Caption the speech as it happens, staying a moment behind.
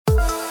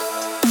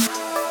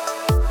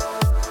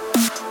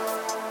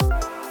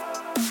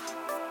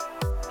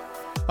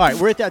All right,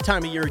 we're at that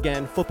time of year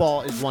again.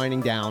 Football is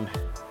winding down.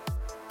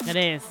 It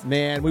is.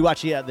 Man, we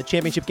watched the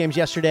championship games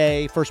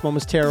yesterday. First one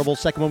was terrible.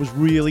 Second one was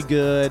really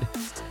good.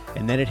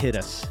 And then it hit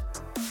us.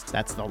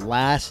 That's the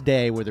last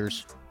day where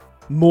there's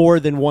more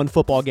than one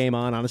football game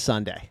on a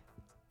Sunday.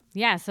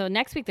 Yeah, so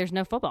next week there's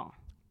no football.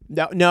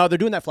 No, they're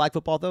doing that flag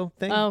football though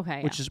thing. Oh,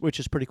 okay, which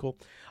is pretty cool.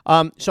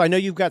 So I know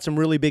you've got some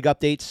really big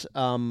updates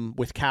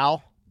with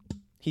Cal.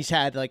 He's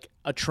had like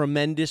a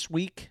tremendous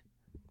week.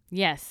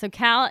 Yes, so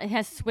Cal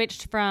has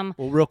switched from...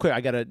 Well, real quick,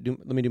 let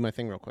me do my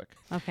thing real quick.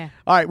 Okay.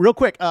 All right, real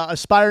quick.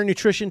 Aspire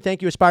Nutrition.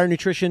 Thank you, Aspire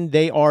Nutrition.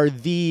 They are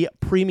the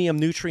premium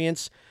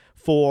nutrients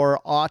for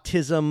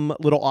autism,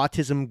 little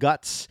autism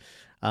guts.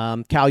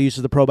 Cal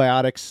uses the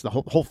probiotics. The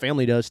whole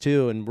family does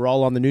too, and we're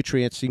all on the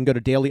nutrients. So you can go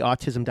to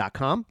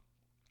dailyautism.com,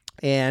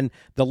 and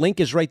the link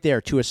is right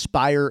there to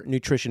Aspire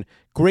Nutrition.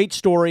 Great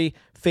story.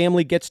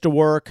 Family gets to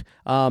work.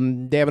 They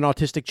have an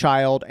autistic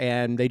child,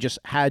 and they just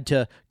had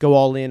to go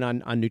all in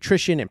on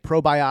nutrition and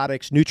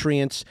probiotics,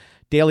 nutrients.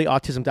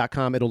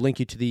 Dailyautism.com. It'll link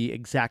you to the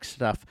exact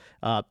the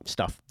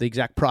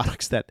exact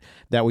products that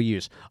we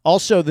use.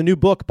 Also, the new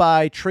book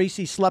by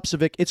Tracy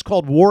Slepcevic. It's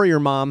called Warrior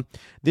Mom.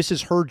 This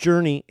is her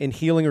journey in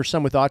healing her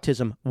son with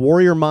autism.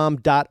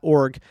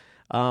 WarriorMom.org.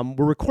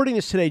 We're recording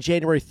this today,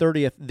 January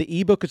 30th.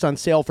 The ebook is on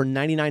sale for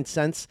 99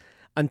 cents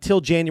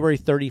until January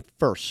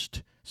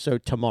 31st. So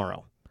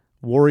tomorrow.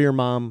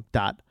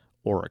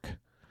 WarriorMom.org.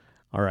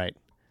 All right.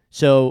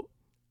 So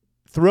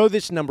throw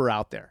this number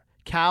out there.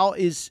 Cal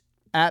is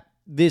at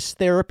this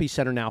therapy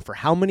center now for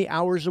how many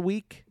hours a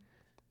week?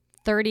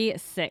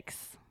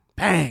 36.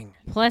 Bang.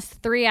 Plus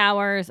 3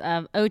 hours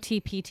of OT,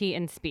 PT,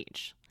 and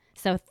speech.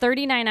 So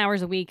 39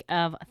 hours a week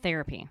of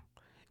therapy.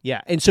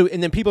 Yeah. And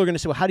then people are going to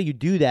say, well, how do you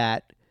do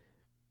that?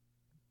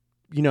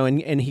 You know,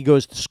 and he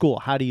goes to school.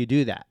 How do you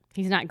do that?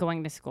 He's not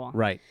going to school.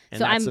 Right. And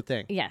so that's the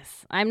thing.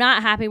 Yes. I'm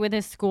not happy with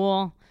his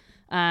school.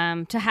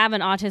 To have an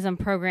autism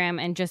program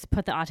and just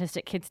put the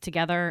autistic kids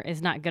together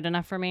is not good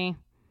enough for me.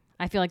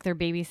 I feel like they're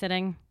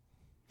babysitting,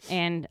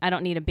 and I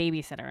don't need a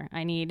babysitter.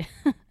 I need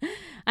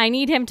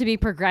him to be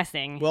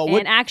progressing. Well,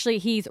 and actually,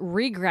 he's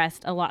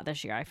regressed a lot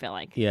this year, I feel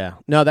like. Yeah.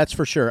 No, that's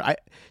for sure.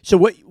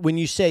 When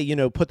you say,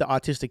 put the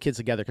autistic kids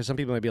together, because some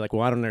people might be like,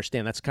 well, I don't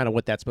understand. That's kind of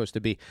what that's supposed to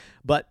be.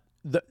 But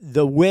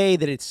the way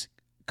that it's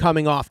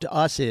coming off to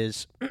us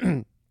is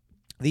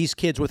these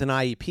kids with an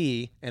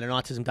IEP and an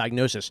autism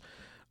diagnosis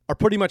are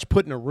pretty much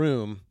put in a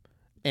room,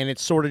 and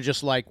it's sort of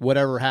just like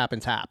whatever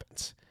happens,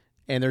 happens.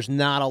 And there's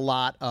not a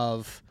lot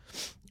of,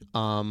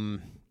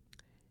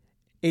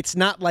 it's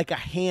not like a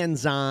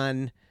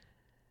hands-on,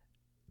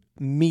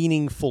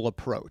 meaningful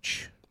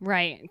approach.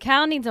 Right.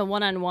 Cal needs a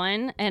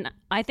one-on-one, and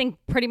I think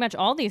pretty much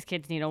all these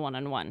kids need a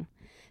one-on-one.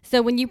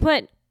 So when you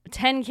put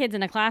 10 kids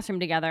in a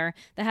classroom together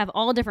that have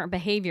all different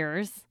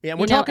behaviors, yeah, and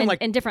we're talking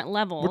in different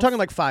levels. We're talking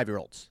like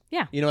 5-year-olds.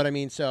 Yeah. You know what I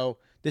mean? So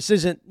this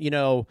isn't,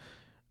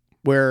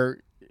 where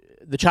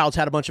the child's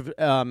had a bunch of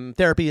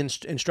therapy and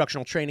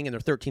instructional training and they're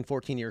 13,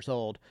 14 years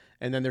old,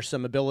 and then there's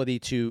some ability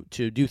to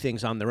do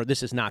things on their own.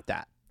 This is not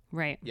that.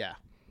 Right. Yeah.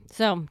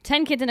 So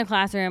 10 kids in a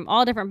classroom,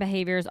 all different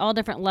behaviors, all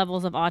different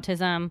levels of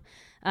autism,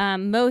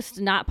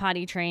 most not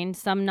potty trained,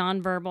 some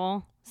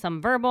nonverbal,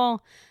 some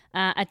verbal,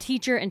 a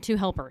teacher and 2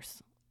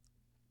 helpers.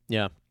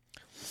 Yeah.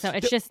 So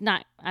it's just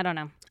not, I don't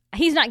know.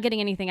 He's not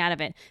getting anything out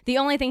of it. The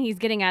only thing he's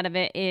getting out of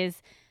it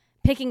is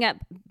picking up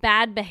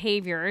bad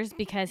behaviors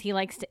because he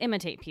likes to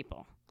imitate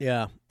people.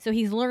 Yeah. So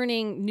he's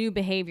learning new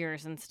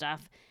behaviors and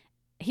stuff.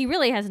 He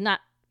really has not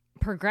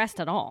progressed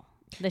at all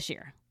this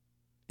year.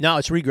 No,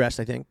 it's regressed,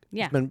 I think.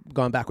 Yeah. It's been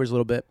gone backwards a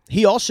little bit.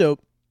 He also,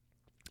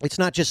 it's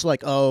not just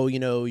like,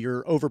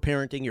 you're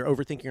overparenting, you're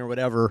overthinking or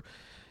whatever.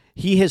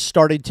 He has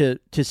started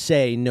to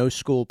say, no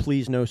school,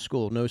 please, no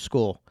school, no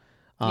school.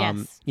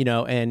 Yes.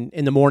 And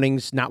in the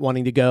mornings, not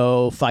wanting to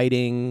go,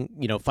 fighting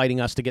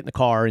us to get in the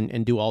car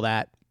and do all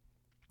that.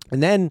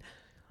 And then,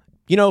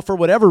 for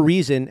whatever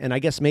reason, and I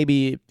guess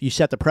maybe you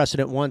set the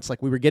precedent once,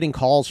 like we were getting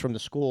calls from the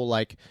school,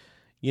 like,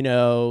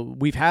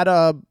 we've had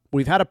a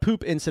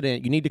poop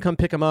incident. You need to come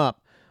pick him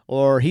up.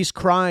 Or he's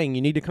crying.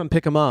 You need to come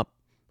pick him up.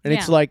 And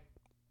It's like,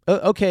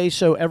 okay,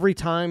 so every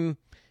time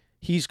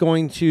he's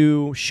going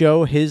to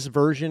show his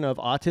version of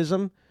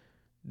autism,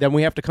 then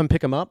we have to come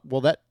pick him up.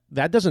 Well,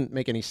 that doesn't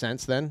make any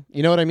sense then.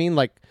 You know what I mean?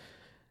 Like,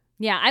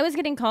 yeah, I was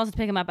getting calls to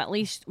pick him up at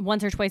least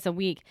once or twice a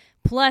week.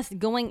 Plus,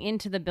 going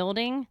into the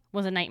building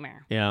was a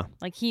nightmare. Yeah.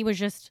 Like, he was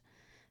just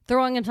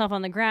throwing himself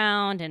on the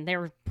ground, and they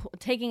were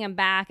taking him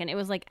back, and it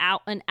was like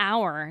an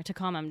hour to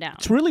calm him down.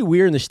 It's really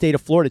weird in the state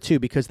of Florida, too,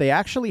 because they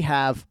actually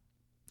have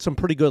some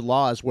pretty good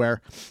laws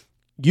where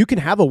you can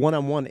have a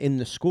one-on-one in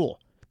the school.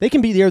 They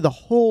can be there the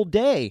whole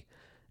day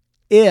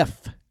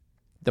if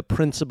the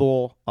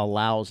principal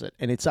allows it,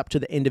 and it's up to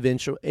the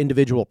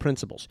individual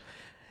principals.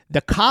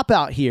 The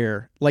cop-out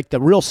here, like the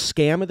real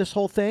scam of this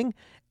whole thing,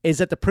 is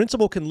that the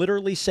principal can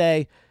literally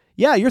say,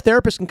 yeah, your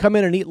therapist can come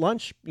in and eat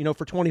lunch,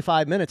 for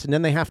 25 minutes, and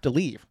then they have to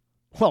leave.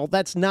 Well,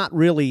 that's not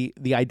really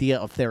the idea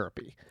of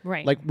therapy.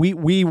 Right. Like,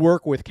 we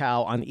work with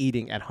Cal on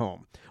eating at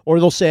home. Or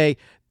they'll say,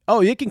 Oh,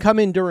 you can come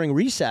in during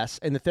recess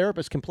and the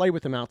therapist can play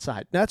with them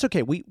outside. No, that's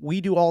okay. We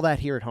do all that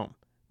here at home.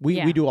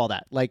 We do all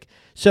that. Like,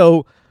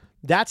 so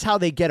that's how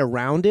they get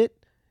around it,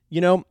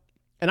 you know?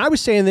 And I was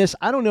saying this,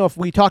 I don't know if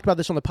we talked about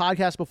this on the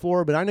podcast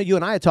before, but I know you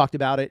and I had talked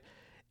about it.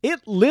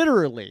 It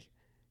literally,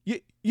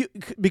 you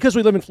because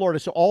we live in Florida,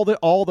 so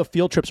all the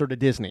field trips are to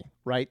Disney,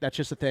 right? That's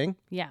just a thing.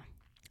 Yeah.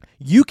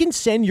 You can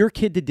send your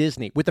kid to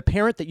Disney with a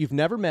parent that you've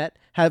never met,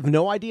 have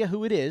no idea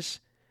who it is,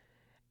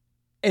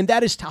 and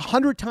that is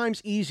 100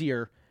 times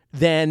easier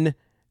than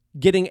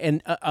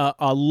getting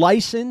a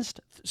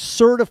licensed,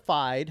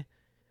 certified,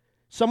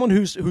 someone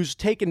who's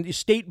taken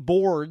state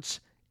boards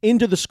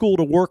into the school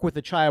to work with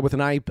a child with an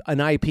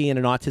IEP and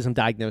an autism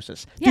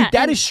diagnosis. Yeah, Dude,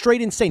 that is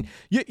straight insane.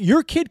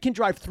 Your kid can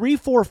drive 3,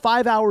 4,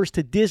 5 hours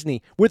to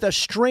Disney with a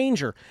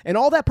stranger, and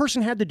all that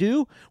person had to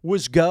do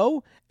was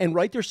go and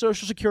write their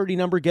social security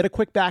number, get a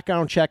quick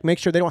background check, make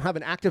sure they don't have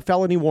an active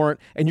felony warrant,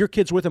 and your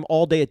kid's with them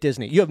all day at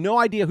Disney. You have no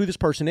idea who this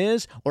person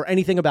is or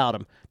anything about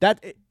him.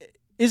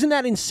 Isn't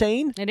that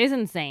insane? It is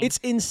insane. It's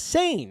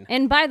insane.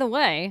 And by the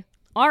way,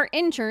 our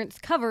insurance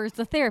covers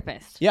the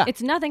therapist. Yeah.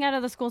 It's nothing out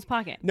of the school's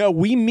pocket. No,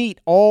 we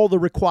meet all the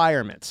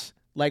requirements.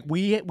 Like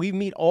we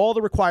meet all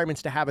the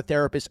requirements to have a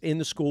therapist in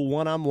the school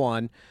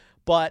one-on-one.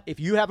 But if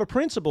you have a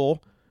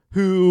principal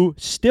who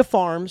stiff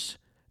arms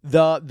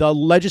the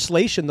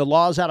legislation, the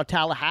laws out of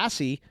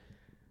Tallahassee,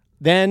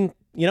 then,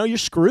 you know, you're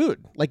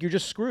screwed. Like, you're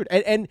just screwed.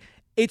 And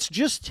it's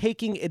just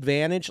taking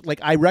advantage.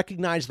 Like, I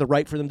recognize the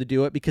right for them to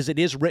do it because it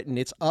is written.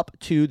 It's up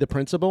to the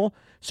principal.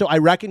 So I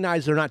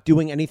recognize they're not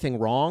doing anything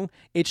wrong.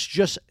 It's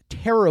just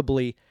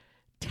terribly,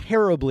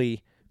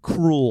 terribly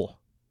cruel.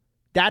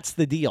 That's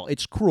the deal.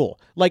 It's cruel.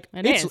 Like,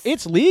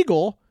 it's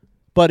legal,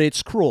 but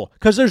it's cruel.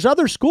 Because there's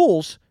other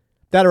schools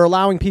that are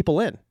allowing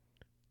people in,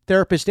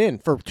 therapists in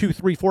for 2,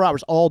 3, 4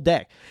 hours all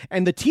day.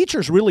 And the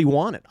teachers really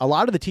want it. A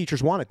lot of the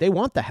teachers want it. They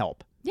want the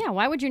help. Yeah,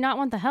 why would you not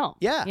want the help?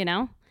 Yeah. You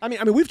know? I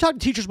mean, we've talked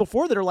to teachers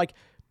before that are like,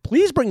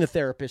 please bring the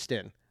therapist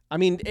in. I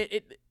mean,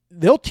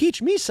 they'll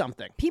teach me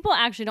something. People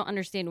actually don't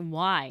understand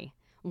why.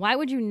 Why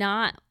would you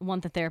not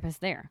want the therapist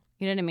there?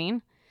 You know what I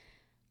mean?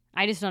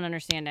 I just don't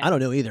understand it. I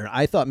don't know either.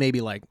 I thought maybe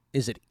like,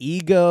 is it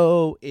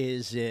ego?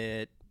 Is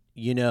it,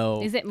 you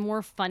know? Is it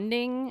more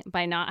funding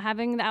by not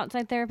having the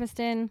outside therapist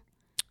in?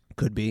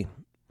 Could be.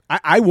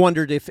 I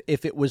wondered if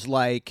it was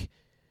like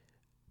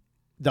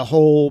the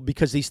whole,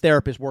 because these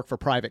therapists work for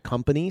private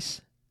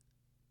companies.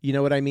 You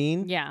know what I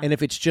mean? Yeah. And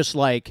if it's just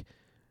like,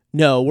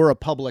 no, we're a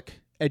public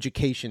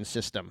education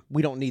system.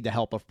 We don't need the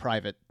help of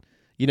private.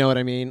 You know what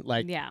I mean?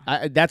 Like, yeah.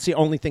 That's the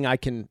only thing I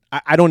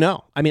don't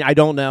know. I mean, I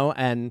don't know.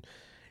 And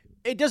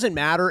it doesn't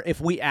matter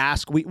if we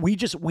ask.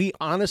 We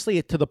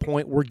honestly, to the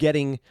point we're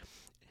getting,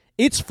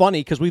 it's funny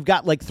because we've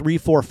got like 3,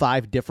 4,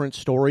 5 different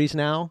stories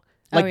now.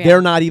 Like,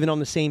 they're not even on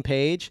the same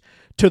page,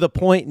 to the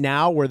point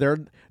now where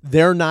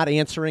they're not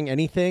answering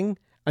anything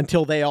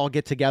until they all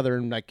get together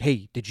and like,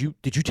 hey, did you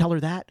tell her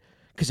that?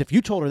 Because if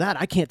you told her that,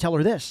 I can't tell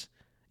her this.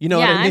 You know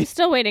what I mean? I'm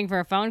still waiting for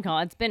a phone call.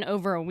 It's been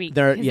over a week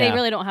because they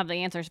really don't have the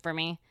answers for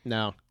me.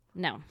 No.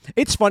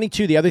 It's funny,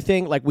 too. The other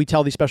thing, like we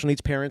tell these special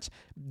needs parents,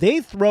 they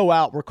throw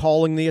out, we're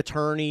calling the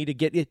attorney to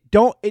get it.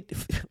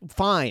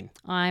 Fine.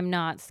 I'm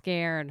not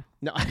scared.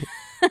 No,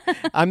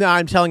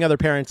 I'm telling other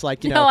parents,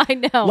 like, you know. No, I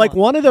know. Like,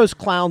 one of those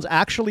clowns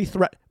actually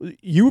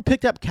you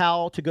picked up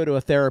Cal to go to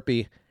a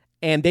therapy,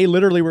 and they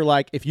literally were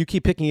like, if you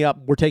keep picking you up,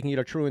 we're taking you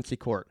to truancy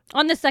court.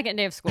 On the second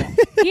day of school.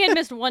 He had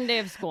missed 1 day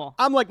of school.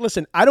 I'm like,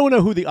 listen, I don't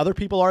know who the other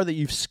people are that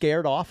you've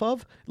scared off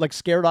out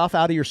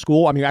of your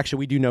school. I mean, actually,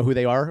 we do know who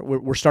they are.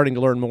 We're starting to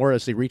learn more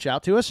as they reach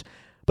out to us.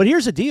 But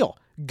here's the deal.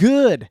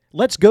 Good.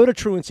 Let's go to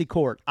truancy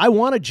court. I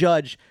want a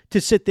judge to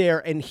sit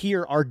there and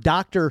hear our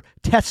doctor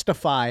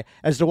testify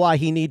as to why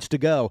he needs to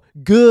go.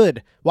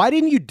 Good. Why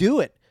didn't you do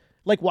it?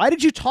 Like, why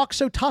did you talk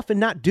so tough and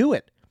not do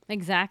it?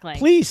 Exactly.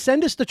 Please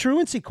send us to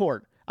truancy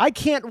court. I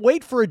can't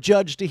wait for a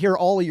judge to hear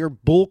all of your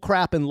bull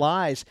crap and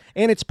lies,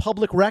 and it's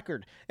public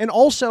record. And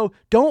also,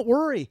 don't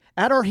worry.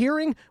 At our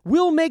hearing,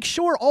 we'll make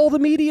sure all the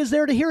media is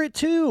there to hear it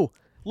too.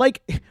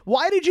 Like,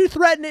 why did you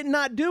threaten it and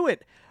not do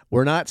it?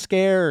 We're not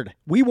scared.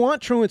 We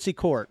want truancy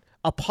court.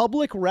 A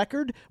public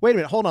record? Wait a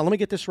minute. Hold on. Let me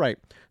get this right.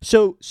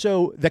 So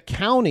the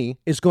county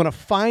is going to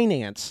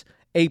finance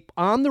a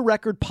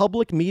on-the-record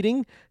public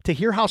meeting to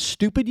hear how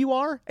stupid you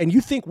are, and you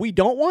think we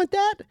don't want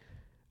that?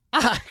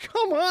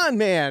 Come on,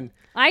 man.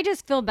 I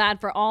just feel bad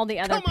for all the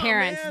other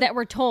parents that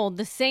were told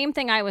the same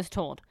thing I was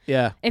told.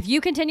 Yeah. If you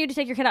continue to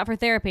take your kid out for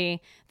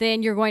therapy,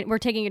 then we're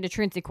taking you to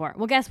truancy court.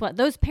 Well, guess what?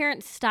 Those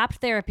parents stopped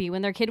therapy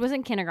when their kid was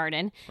in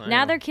kindergarten.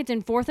 Now their kid's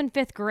in 4th and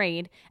 5th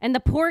grade, and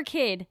the poor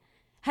kid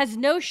has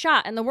no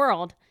shot in the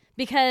world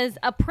because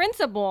a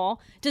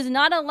principal does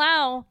not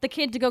allow the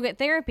kid to go get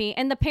therapy,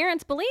 and the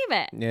parents believe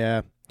it.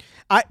 Yeah.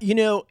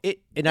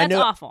 That's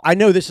awful. I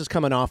know this is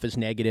coming off as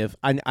negative.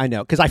 I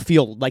know, because I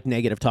feel like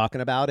negative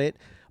talking about it,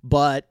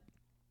 but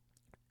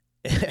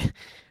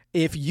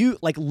if you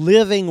like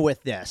living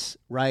with this,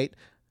 right?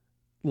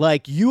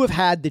 Like, you have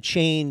had to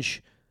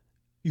change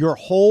your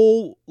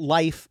whole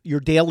life, your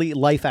daily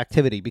life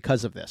activity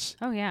because of this.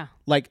 Oh, yeah.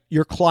 Like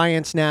your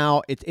clients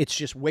now, it's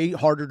just way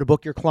harder to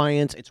book your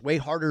clients. It's way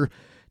harder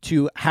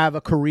to have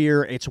a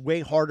career. It's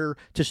way harder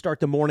to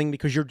start the morning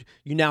because you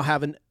now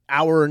have an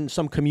hour and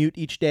some commute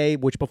each day,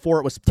 which before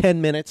it was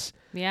 10 minutes.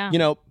 Yeah. You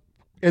know,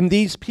 and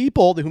these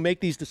people who make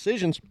these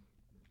decisions,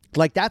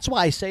 like that's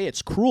why I say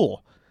it's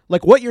cruel.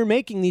 Like what you're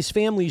making these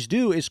families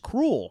do is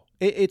cruel.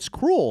 It's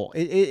cruel.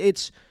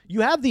 It's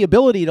you have the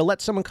ability to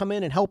let someone come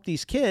in and help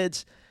these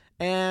kids,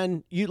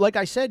 and you, like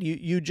I said,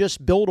 you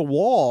just build a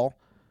wall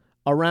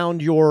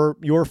around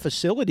your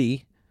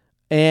facility,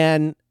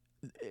 and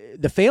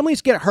the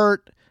families get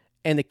hurt,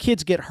 and the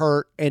kids get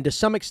hurt, and to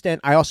some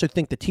extent, I also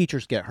think the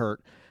teachers get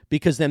hurt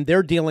because then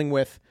they're dealing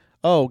with,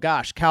 oh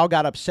gosh, Cal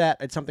got upset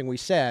at something we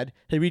said.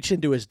 He reached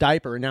into his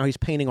diaper, and now he's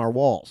painting our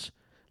walls.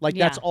 Like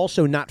that's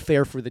also not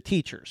fair for the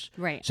teachers.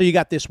 Right. So you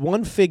got this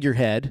one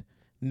figurehead,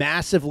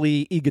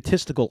 massively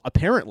egotistical,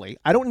 apparently.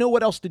 I don't know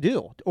what else to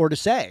do or to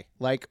say.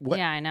 Like, what?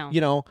 Yeah, I know. You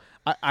know,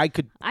 I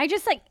could. I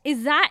just like,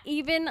 is that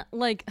even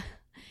like,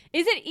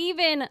 is it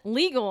even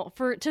legal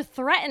to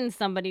threaten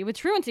somebody with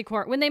truancy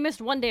court when they missed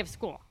one day of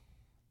school?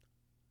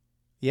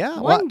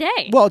 Yeah. One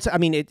day. Well, it's, I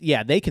mean,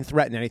 they can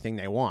threaten anything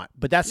they want,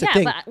 but that's the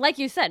thing. Yeah, but like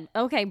you said,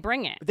 okay,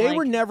 bring it. They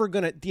were never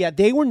going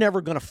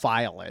to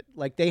file it.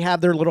 Like they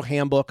have their little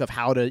handbook of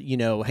how to,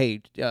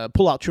 hey,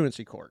 pull out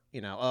truancy court,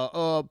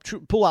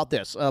 pull out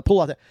this,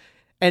 pull out that.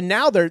 And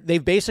now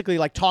they've basically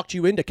like talked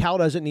you into Cal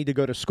doesn't need to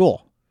go to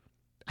school,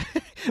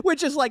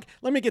 which is like,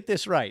 let me get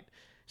this right.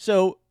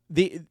 So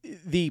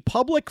the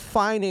public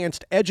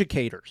financed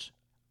educators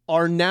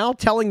are now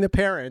telling the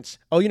parents,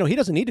 oh, he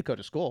doesn't need to go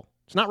to school.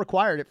 It's not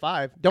required at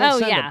 5. Don't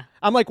send him.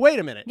 I'm like, wait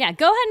a minute. Yeah,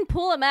 go ahead and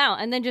pull him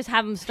out, and then just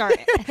have him start.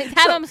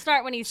 Him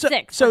start when he's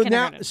 6. So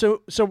now,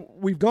 so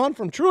we've gone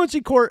from truancy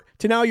court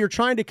to now you're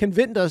trying to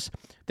convince us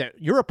that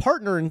you're a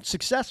partner in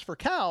success for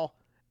Cal,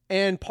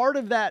 and part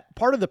of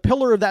the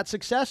pillar of that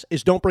success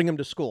is don't bring him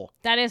to school.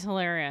 That is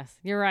hilarious.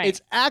 You're right.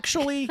 It's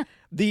actually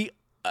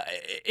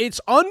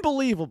it's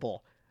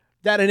unbelievable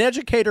that an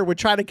educator would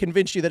try to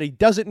convince you that he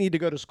doesn't need to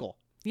go to school.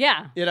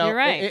 Yeah, you're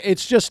right.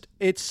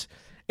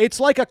 It's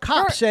like a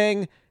cop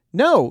saying,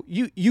 no,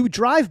 you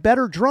drive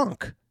better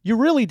drunk. You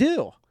really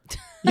do.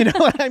 You know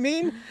what I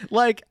mean?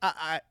 Like,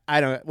 I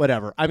don't,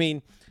 whatever. I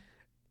mean,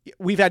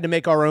 we've had to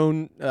make our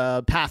own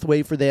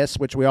pathway for this,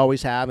 which we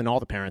always have, and all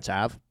the parents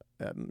have,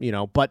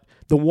 but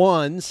the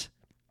ones,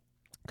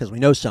 because we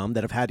know some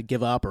that have had to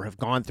give up or have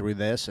gone through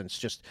this, and it's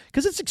just,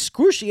 because it's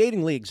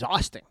excruciatingly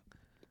exhausting.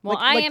 Well,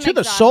 like, I am to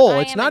the exhausted. soul.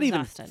 It's not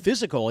exhausted. Even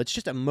physical. It's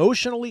just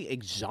emotionally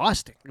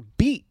exhausting.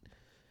 Beat,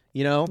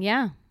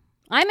 Yeah.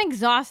 I'm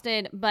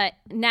exhausted, but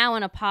now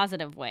in a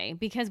positive way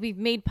because we've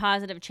made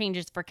positive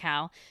changes for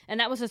Cal. And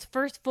that was his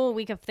first full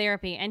week of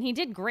therapy, and he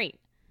did great.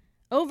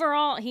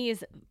 Overall, he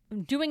is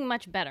doing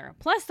much better.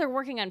 Plus, they're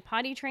working on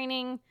potty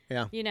training.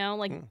 Yeah.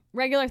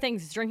 Regular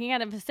things, drinking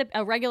out of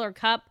a regular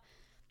cup.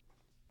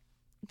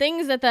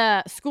 Things that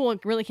the school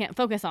really can't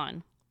focus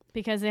on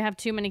because they have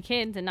too many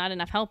kids and not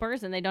enough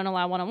helpers, and they don't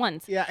allow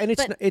one-on-ones. Yeah, and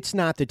it's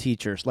not the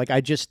teachers. Like,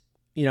 I just,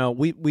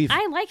 we've...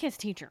 I like his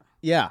teacher.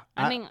 Yeah.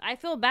 I mean, I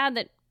feel bad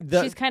that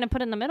she's kind of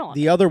put in the middle.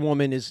 The other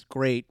woman is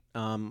great.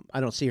 I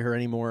don't see her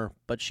anymore,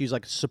 but she's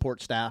like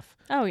support staff.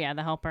 Oh yeah,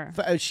 the helper.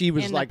 She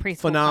was like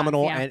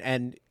phenomenal, class, yeah.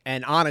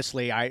 and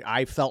honestly,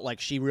 I felt like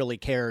she really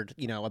cared,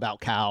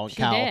 about Cal. And she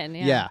Cal. Did,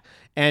 yeah.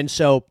 And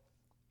so,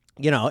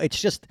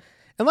 it's just,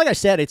 and like I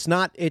said, it's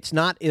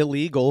not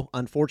illegal,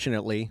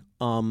 unfortunately.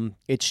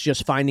 It's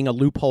just finding a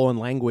loophole in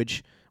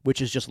language,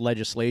 which is just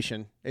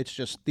legislation. It's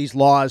just these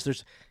laws.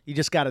 There's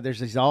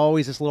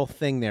always this little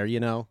thing there,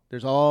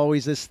 There's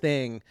always this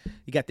thing.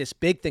 You got this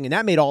big thing, and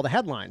that made all the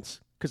headlines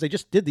because they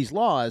just did these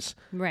laws.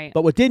 Right.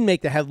 But what didn't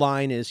make the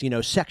headline is,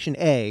 Section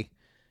A,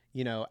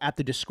 at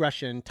the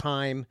discretion,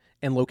 time,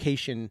 and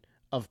location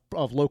of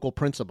local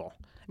principal.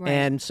 Right.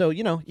 And so,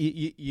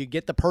 you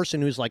get the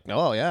person who's like,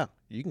 oh, yeah,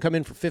 you can come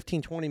in for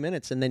 15, 20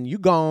 minutes, and then you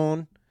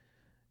gone.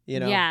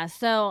 Yeah,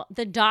 so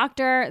the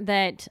doctor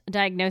that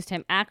diagnosed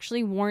him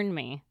actually warned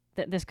me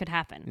that this could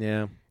happen.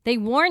 Yeah. They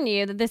warn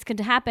you that this could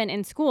happen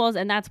in schools,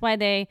 and that's why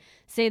they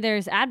say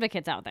there's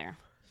advocates out there.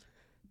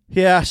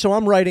 Yeah, so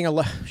I'm writing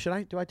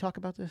do I talk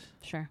about this?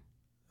 Sure.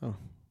 Oh.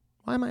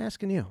 Why am I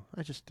asking you?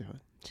 I just do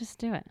it. Just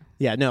do it.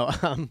 Yeah, no.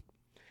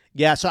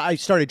 So I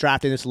started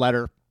drafting this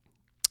letter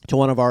to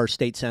one of our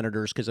state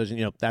senators because,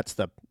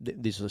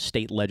 these are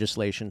state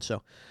legislation.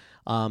 So,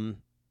 and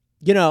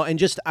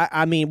just,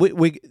 I mean,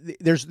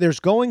 there's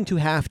going to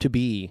have to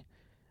be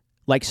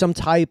like some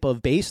type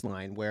of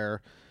baseline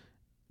where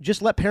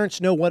just let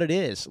parents know what it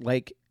is.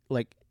 Like,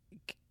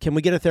 can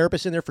we get a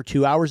therapist in there for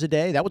 2 hours a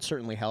day? That would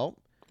certainly help.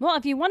 Well,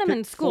 if you want him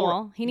in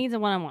school, he needs a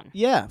one-on-one.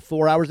 Yeah,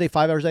 4 hours a day,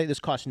 5 hours a day. This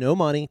costs no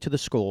money to the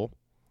school.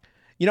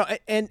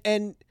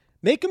 And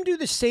make them do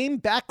the same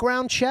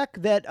background check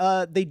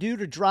that they do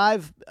to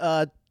drive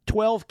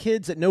 12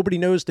 kids that nobody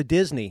knows to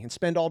Disney and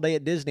spend all day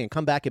at Disney and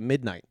come back at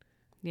midnight.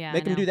 Yeah,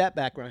 Make them do that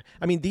background.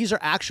 I mean, these are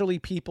actually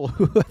people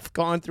who have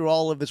gone through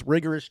all of this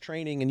rigorous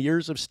training and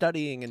years of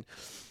studying. And,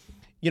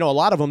 a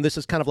lot of them, this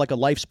is kind of like a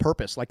life's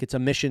purpose. Like it's a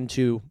mission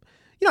to,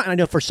 and I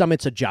know for some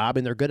it's a job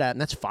and they're good at it,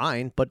 and that's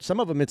fine. But some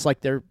of them, it's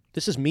like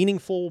this is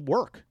meaningful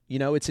work.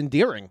 It's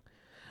endearing.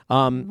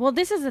 Well,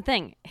 this is the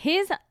thing.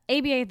 His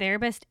ABA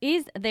therapist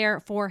is there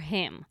for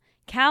him.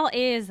 Cal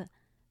is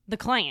the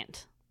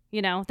client,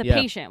 the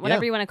patient,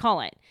 whatever you want to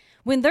call it.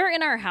 When they're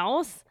in our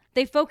house,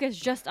 they focus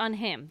just on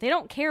him. They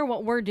don't care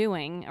what we're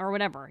doing or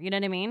whatever. You know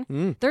what I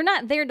mean? They're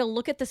not there to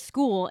look at the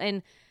school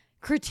and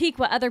critique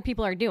what other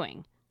people are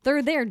doing.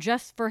 They're there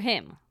just for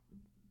him.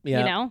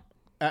 Yeah.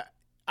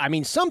 I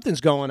mean,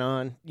 something's going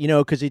on,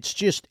 because it's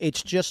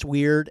just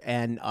weird.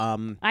 And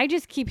I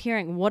just keep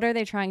hearing, what are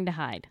they trying to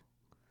hide?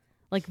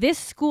 Like, this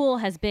school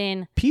has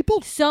been...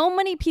 So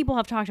many people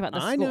have talked about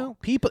this school. I know.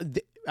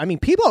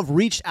 People have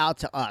reached out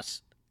to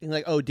us. And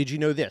like, oh, did you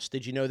know this?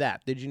 Did you know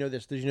that? Did you know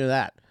this? Did you know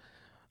that?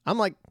 I'm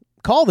like,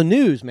 call the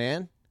news,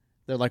 man.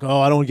 They're like, oh,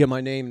 I don't get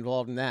my name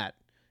involved in that.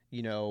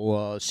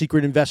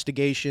 Secret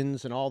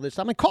investigations and all this.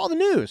 I'm like, call the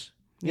news,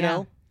 you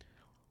know?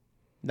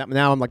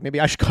 Now I'm like, maybe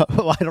I should call.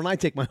 Why don't I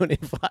take my own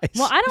advice?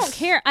 Well, I don't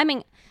care. I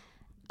mean,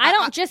 I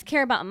don't just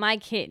care about my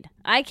kid.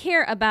 I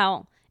care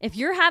about... If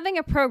you're having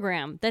a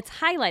program that's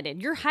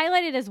highlighted, you're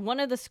highlighted as one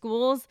of the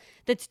schools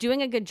that's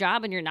doing a good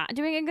job and you're not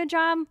doing a good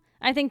job,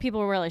 I think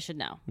people really should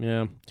know.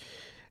 Yeah.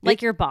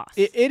 Like your boss.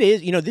 It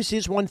is. This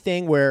is one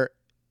thing where,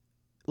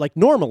 like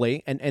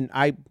normally, and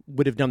I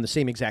would have done the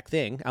same exact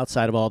thing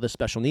outside of all this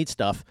special needs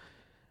stuff.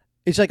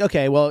 It's like,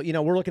 okay, well,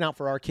 we're looking out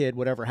for our kid,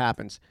 whatever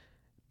happens.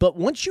 But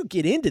once you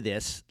get into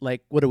this,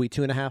 like, what are we,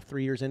 2.5,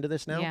 3 years into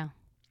this now? Yeah.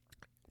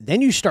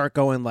 Then you start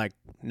going like,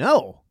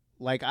 no,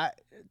 like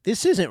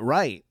this isn't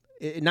right.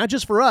 Not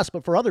just for us,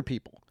 but for other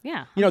people.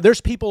 Yeah. There's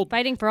people...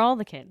 Fighting for all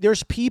the kids.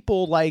 There's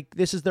people like,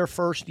 this is their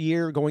first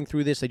year going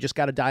through this. They just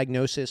got a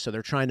diagnosis, so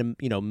they're trying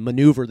to,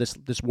 maneuver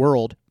this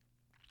world.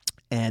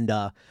 And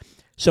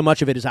so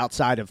much of it is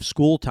outside of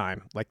school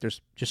time. Like, there's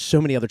just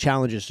so many other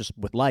challenges just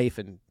with life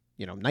and,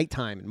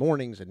 nighttime and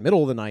mornings and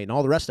middle of the night and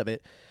all the rest of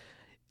it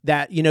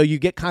that, you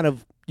get kind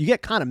of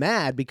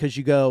mad because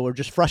you go, or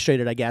just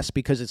frustrated, I guess,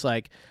 because it's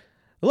like,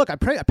 look, I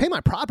pay my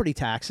property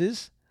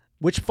taxes,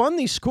 which fund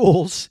these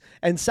schools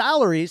and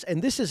salaries,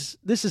 and this is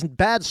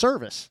bad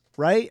service,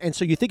 right? And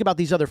so you think about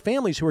these other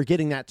families who are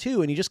getting that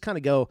too, and you just kind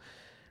of go,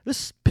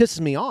 this pisses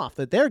me off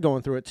that they're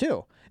going through it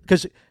too.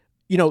 Because,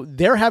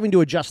 they're having to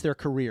adjust their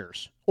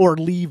careers or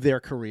leave their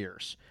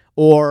careers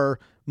or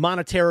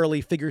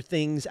monetarily figure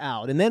things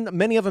out. And then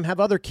many of them have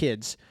other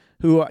kids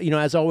who,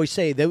 as I always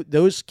say,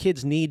 those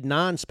kids need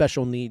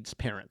non-special needs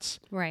parents,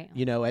 right?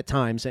 At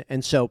times.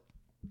 And so,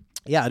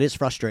 yeah, it is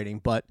frustrating,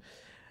 but...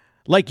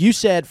 Like you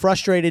said,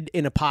 frustrated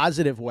in a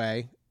positive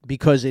way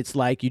because it's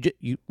like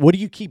you what do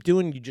you keep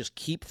doing? You just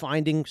keep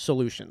finding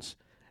solutions.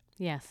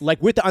 Yes.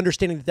 Like with the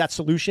understanding that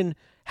solution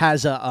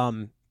has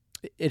a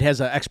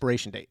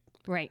expiration date.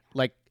 Right.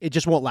 Like it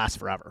just won't last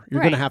forever. You're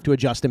going to have to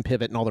adjust and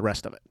pivot and all the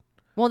rest of it.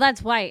 Well,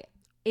 that's why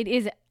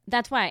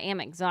I am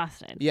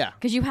exhausted. Yeah.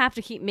 Because you have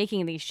to keep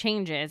making these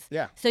changes.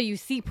 Yeah. So you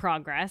see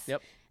progress.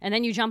 Yep. And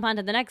then you jump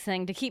onto the next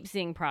thing to keep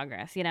seeing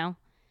progress,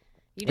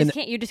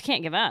 You just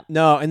can't give up.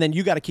 No, and then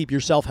you got to keep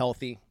yourself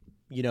healthy,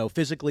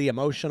 physically,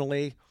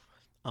 emotionally.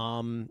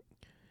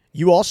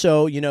 You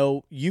also,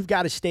 you've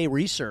got to stay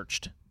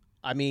researched.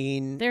 I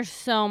mean, there's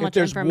so much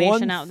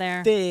information out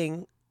there.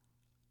 Thing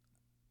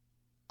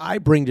I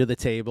bring to the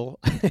table,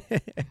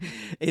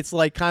 it's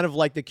like kind of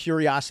like the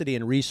curiosity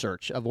and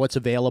research of what's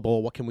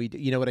available. What can we do?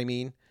 You know what I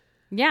mean?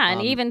 Yeah,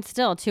 and even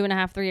still,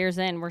 2.5, 3 years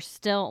in, we're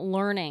still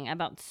learning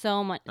about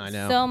so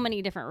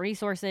many different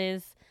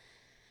resources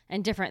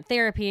and different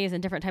therapies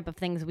and different type of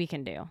things we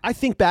can do. I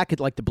think back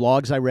at like the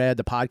blogs I read,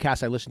 the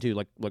podcasts I listened to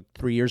like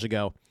 3 years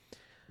ago,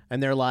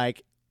 and they're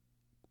like,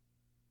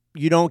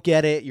 you don't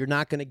get it, you're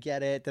not going to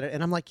get it.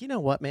 And I'm like, you know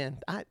what, man?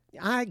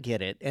 I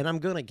get it, and I'm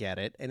going to get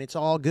it, and it's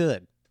all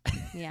good.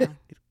 Yeah.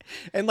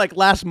 And like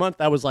last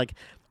month, I was like,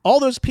 all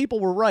those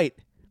people were right.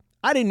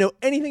 I didn't know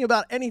anything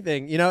about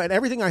anything, and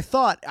everything I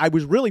thought, I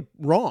was really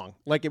wrong.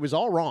 Like it was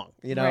all wrong,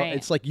 Right.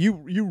 It's like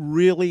you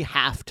really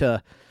have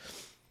to...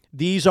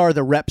 These are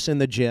the reps in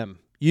the gym.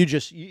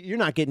 You're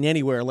not getting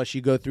anywhere unless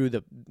you go through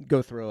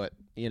it.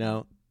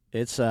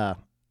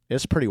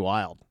 It's pretty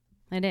wild.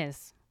 It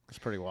is. It's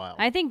pretty wild.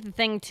 I think the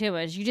thing too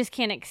is you just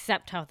can't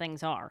accept how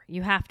things are.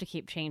 You have to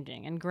keep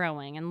changing and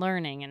growing and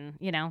learning and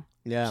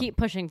keep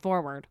pushing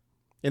forward.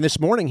 And this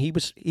morning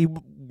he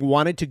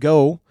wanted to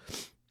go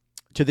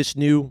to this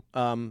new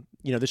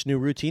this new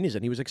routine he's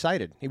in. He was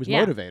excited. He was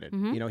motivated.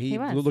 Mm-hmm. He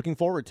was looking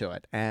forward to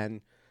it.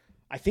 And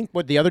I think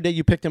the other day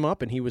you picked him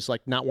up and he was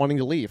like not wanting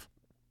to leave.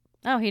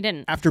 Oh, he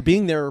didn't. After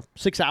being there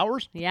 6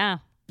 hours? Yeah.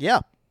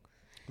 Yeah.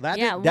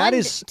 That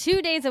is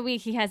 2 days a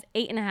week he has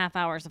 8.5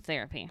 hours of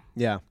therapy.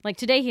 Yeah. Like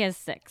today he has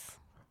 6.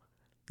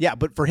 Yeah,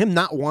 but for him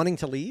not wanting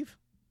to leave,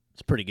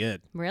 it's pretty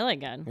good. Really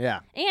good. Yeah.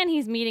 And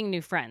he's meeting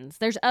new friends.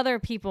 There's other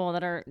people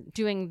that are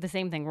doing the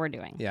same thing we're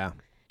doing. Yeah.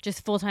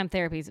 Just full-time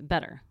therapy is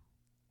better.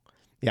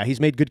 Yeah, he's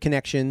made good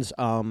connections.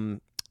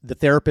 The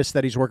therapist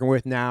that he's working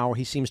with now,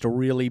 he seems to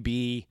really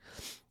be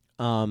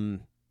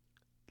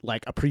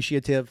like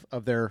appreciative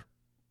of their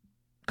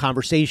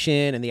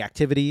conversation and the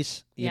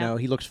activities. You know,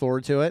 he looks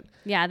forward to it.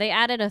 Yeah, they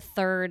added a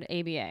third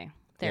ABA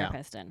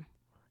therapist in.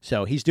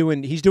 So he's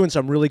doing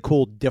some really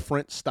cool,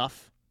 different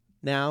stuff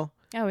now.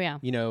 Oh yeah.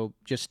 You know,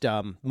 just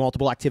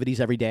multiple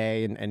activities every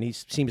day, and he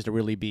seems to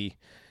really be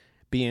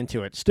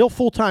into it. Still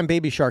full-time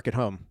Baby Shark at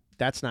home.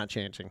 That's not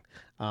changing.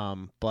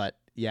 But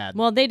yeah.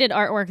 Well, they did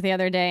artwork the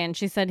other day, and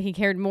she said he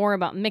cared more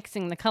about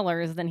mixing the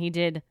colors than he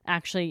did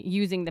actually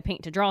using the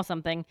paint to draw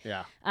something.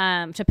 Yeah.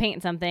 To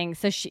paint something.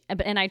 So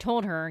and I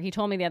told her, he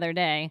told me the other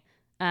day,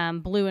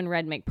 blue and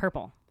red make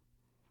purple.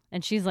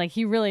 And she's like,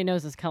 he really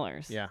knows his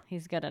colors. Yeah.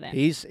 He's good at it.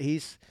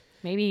 He's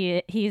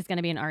Maybe he's going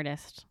to be an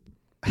artist.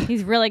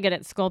 He's really good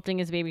at sculpting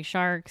his baby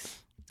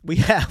sharks. We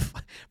have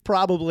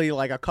probably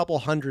like a couple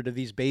hundred of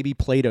these baby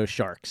Play-Doh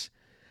sharks.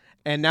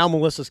 And now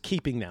Melissa's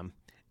keeping them.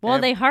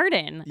 Well, they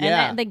harden.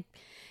 Yeah. And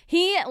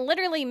he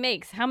literally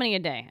makes how many a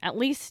day? At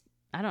least,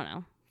 I don't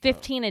know,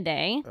 15 a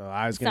day.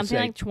 I was going to say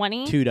something like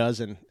 20. 2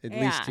 dozen, at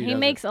least 2 he dozen.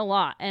 makes a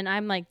lot. And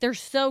I'm like, they're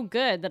so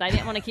good that I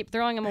didn't want to keep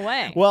throwing them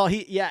away. Well,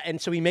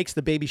 and so he makes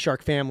the Baby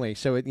Shark family.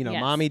 So,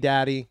 mommy,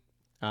 daddy,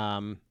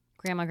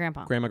 grandma,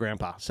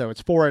 grandpa. So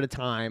it's 4 at a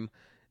time.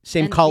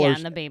 Same colors. Yeah,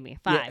 and the baby.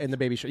 5. Yeah, and the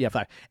baby.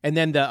 5. And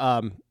then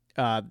the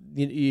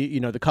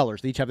the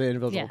colors. They each have the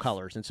individual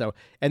colors,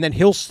 and then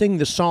he'll sing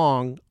the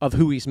song of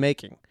who he's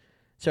making.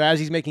 So as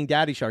he's making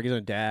Daddy Shark, he's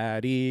going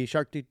Daddy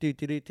Shark, do, do,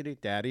 do, do, do,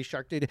 Daddy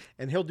Shark, do, do.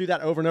 And he'll do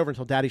that over and over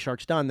until Daddy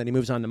Shark's done. Then he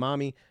moves on to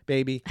Mommy,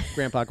 Baby,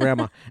 Grandpa,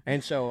 Grandma,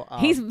 and so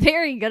he's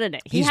very good at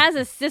it. He has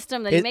a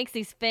system that he makes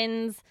these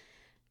fins.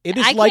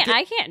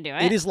 I can't do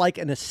it. It is like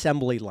an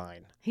assembly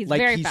line. He's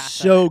very fast.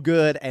 He's so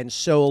good and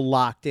so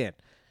locked in.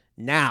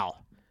 Now,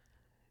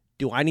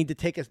 do I need to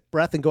take a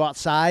breath and go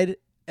outside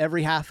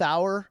every half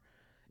hour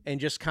and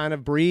just kind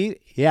of breathe?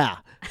 Yeah,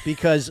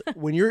 because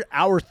when you're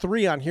hour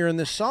 3 on hearing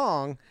this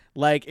song,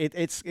 like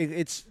it's you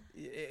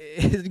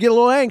get a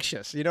little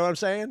anxious. You know what I'm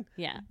saying?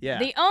 Yeah. Yeah.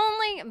 The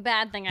only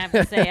bad thing I have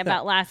to say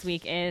about last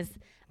week is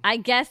I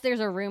guess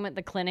there's a room at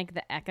the clinic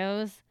that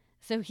echoes.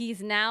 So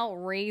he's now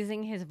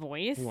raising his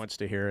voice. He wants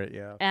to hear it,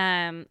 yeah.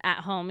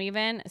 At home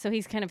even. So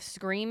he's kind of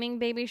screaming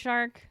Baby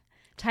Shark.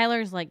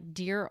 Tyler's like,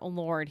 dear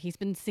Lord, he's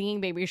been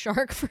singing Baby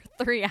Shark for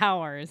 3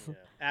 hours. Yeah.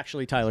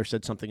 Actually, Tyler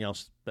said something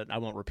else, but I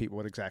won't repeat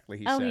what exactly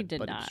he said. He did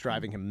but not. It's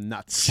driving him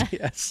nuts.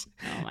 Yes.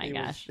 Oh my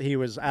gosh. He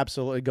was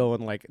absolutely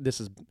going like,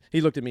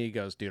 he looked at me, he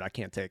goes, dude, I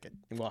can't take it.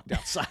 He walked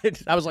outside.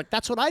 I was like,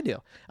 that's what I do.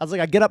 I was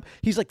like, I get up.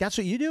 He's like, that's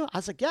what you do? I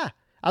was like, yeah.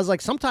 I was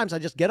like, sometimes I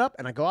just get up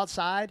and I go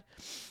outside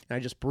and I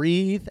just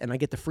breathe and I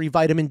get the free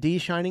vitamin D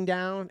shining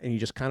down and you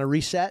just kind of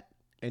reset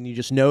and you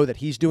just know that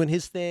he's doing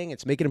his thing.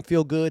 It's making him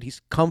feel good.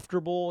 He's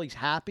comfortable. He's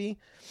happy.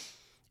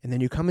 And then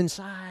you come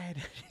inside.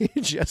 You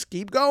just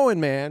keep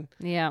going, man.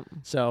 Yeah.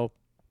 So,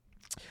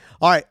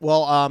 all right.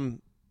 Well,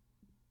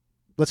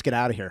 let's get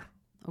out of here.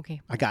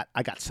 Okay. I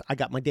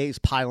got my days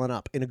piling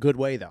up in a good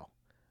way, though.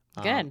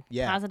 Good.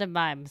 Yeah. Positive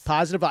vibes.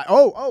 Positive vibe.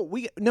 Oh,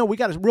 we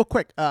got to real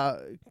quick.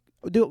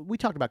 We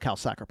talked about Cal's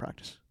soccer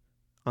practice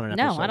on an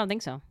episode. No, I don't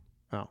think so.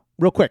 Oh,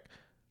 real quick.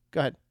 Go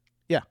ahead.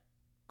 Yeah.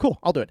 Cool.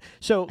 I'll do it.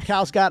 So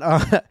Cal's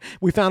got,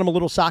 we found him a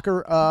little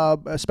soccer,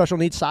 special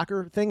needs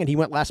soccer thing, and he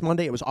went last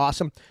Monday. It was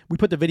awesome. We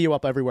put the video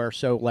up everywhere.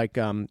 So like,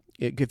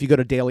 if you go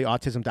to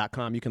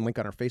dailyautism.com, you can link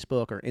on our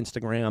Facebook or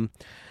Instagram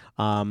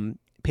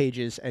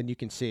pages, and you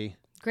can see.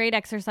 Great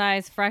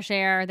exercise, fresh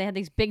air. They had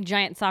these big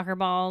giant soccer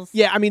balls.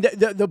 Yeah, I mean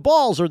the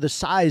balls are the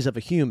size of a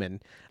human,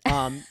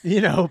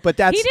 but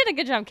that's he did a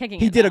good job kicking.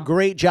 He did though. a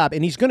great job,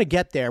 and he's going to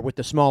get there with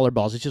the smaller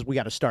balls. It's just we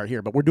got to start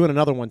here, but we're doing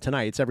another one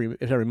tonight. It's every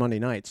Monday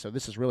night, so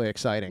this is really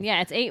exciting. Yeah,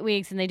 it's 8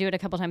 weeks, and they do it a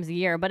couple times a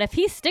year. But if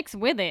he sticks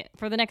with it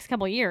for the next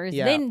couple of years,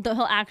 then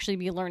he'll actually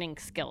be learning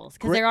skills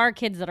because there are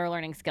kids that are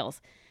learning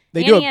skills.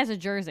 He has a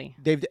jersey.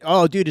 Dude,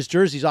 his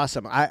jersey's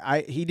awesome.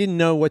 He didn't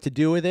know what to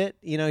do with it.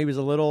 He was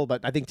a little,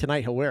 but I think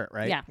tonight he'll wear it,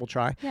 right? Yeah. We'll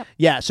try. Yep.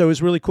 Yeah, so it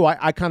was really cool.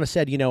 I kind of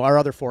said, our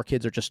other 4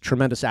 kids are just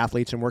tremendous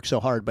athletes and work so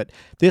hard, but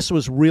this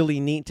was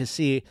really neat to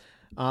see.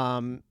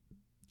 I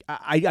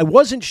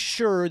wasn't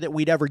sure that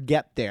we'd ever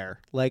get there,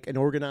 like an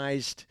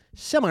organized,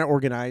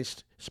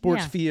 semi-organized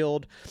sports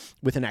field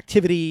with an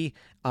activity.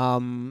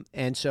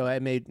 And so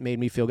it made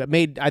me feel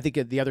good. I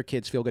think the other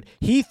kids feel good.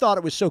 He thought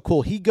it was so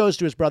cool. He goes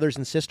to his brothers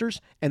and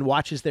sisters and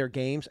watches their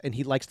games, and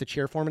he likes to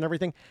cheer for them and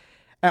everything.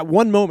 At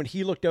one moment,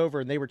 he looked over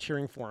and they were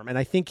cheering for him, and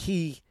I think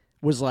he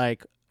was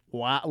like,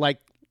 "Wow!" Like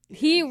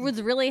he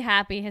was really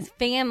happy. His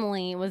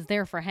family was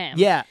there for him.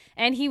 Yeah,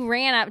 and he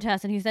ran up to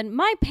us and he said,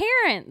 "My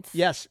parents."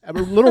 Yes, a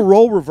little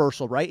role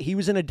reversal, right? He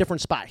was in a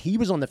different spot. He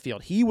was on the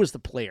field. He was the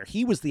player.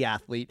 He was the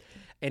athlete.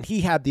 And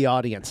he had the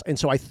audience. And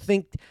so I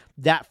think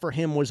that for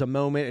him was a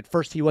moment. At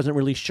first he wasn't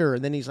really sure.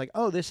 And then he's like,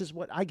 oh, this is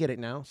what I get it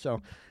now.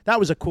 So that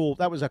was a cool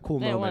moment.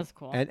 It was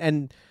cool.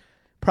 And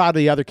proud of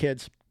the other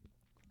kids,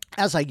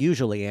 as I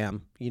usually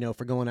am,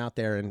 for going out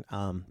there and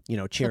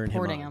cheering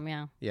supporting him on.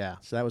 Yeah. Yeah.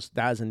 So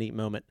that was a neat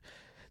moment.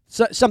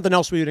 So, something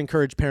else we would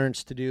encourage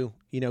parents to do,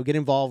 get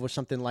involved with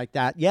something like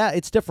that. Yeah,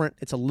 it's different.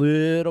 It's a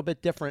little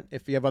bit different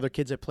if you have other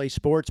kids that play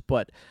sports,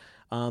 but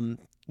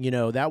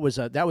that was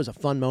a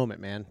fun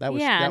moment, man. That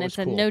was and was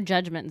it's cool. a no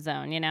judgment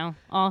zone.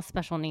 All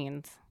special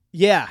needs.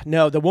 Yeah,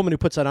 no, the woman who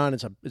puts that on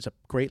is a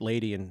great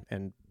lady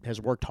and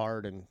has worked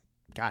hard, and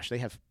gosh, they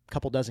have a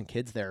couple dozen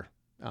kids there.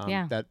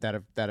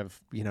 That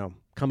have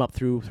come up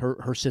through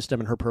her system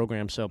and her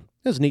program. So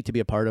it was neat to be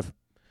a part of.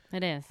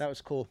 It is. That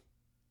was cool.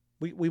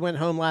 We went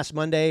home last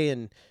Monday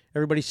and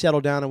everybody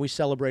settled down and we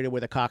celebrated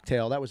with a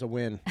cocktail. That was a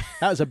win.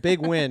 That was a big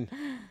win.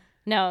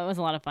 No, it was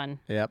a lot of fun.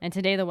 Yep. And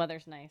today the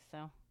weather's nice.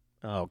 So.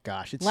 Oh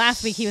gosh,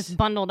 Last week he was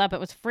bundled up. It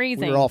was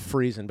freezing. We were all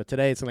freezing, but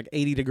today it's like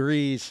 80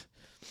 degrees.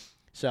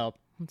 So.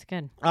 That's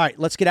good. All right,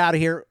 let's get out of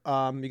here.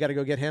 You got to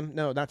go get him?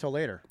 No, not till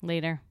later.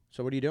 Later.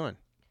 So what are you doing?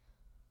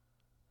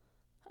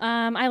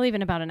 I leave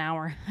in about an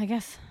hour. I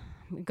guess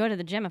go to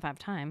the gym if I have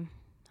time.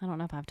 I don't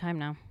know if I have time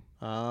now.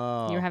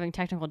 Oh. You're having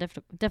technical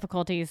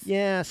difficulties.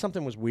 Yeah,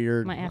 something was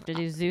weird. Might have to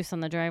do Zeus on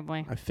the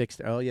driveway. I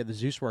fixed it. Oh, yeah, the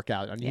Zeus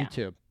workout on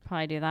YouTube.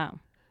 Probably do that.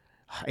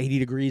 80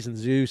 degrees in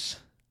Zeus.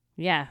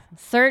 Yeah.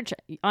 Search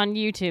on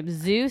YouTube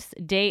Zeus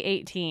Day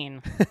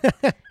 18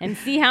 and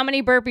see how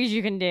many burpees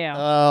you can do.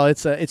 Oh,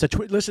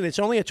 listen, it's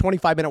only a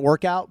 25-minute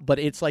workout, but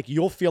it's like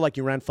you'll feel like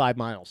you ran 5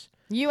 miles.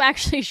 You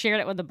actually shared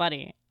it with a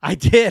buddy. I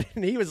did,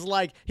 and he was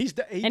like, he's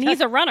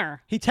a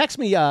runner. He texted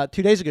me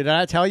 2 days ago. Did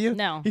I tell you?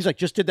 No. He's like,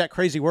 just did that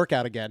crazy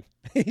workout again.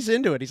 He's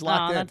into it. He's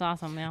locked in. That's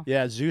awesome. Yeah.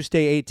 Yeah, Zeus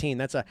Day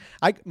 18.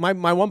 My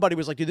one buddy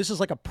was like, dude, this is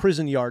like a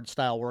prison yard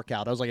style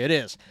workout. I was like, it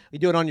is. You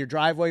do it on your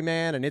driveway,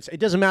 man, and it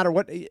doesn't matter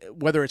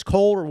whether it's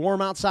cold or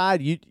warm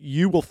outside.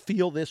 You will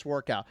feel this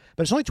workout,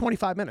 but it's only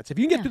 25 minutes. If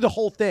you can get through the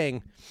whole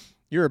thing,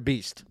 you're a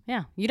beast.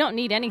 Yeah, you don't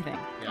need anything.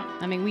 Yeah.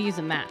 I mean, we use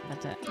a mat.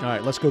 That's it. All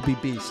right, let's go be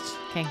beasts.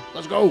 Okay.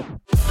 Let's go.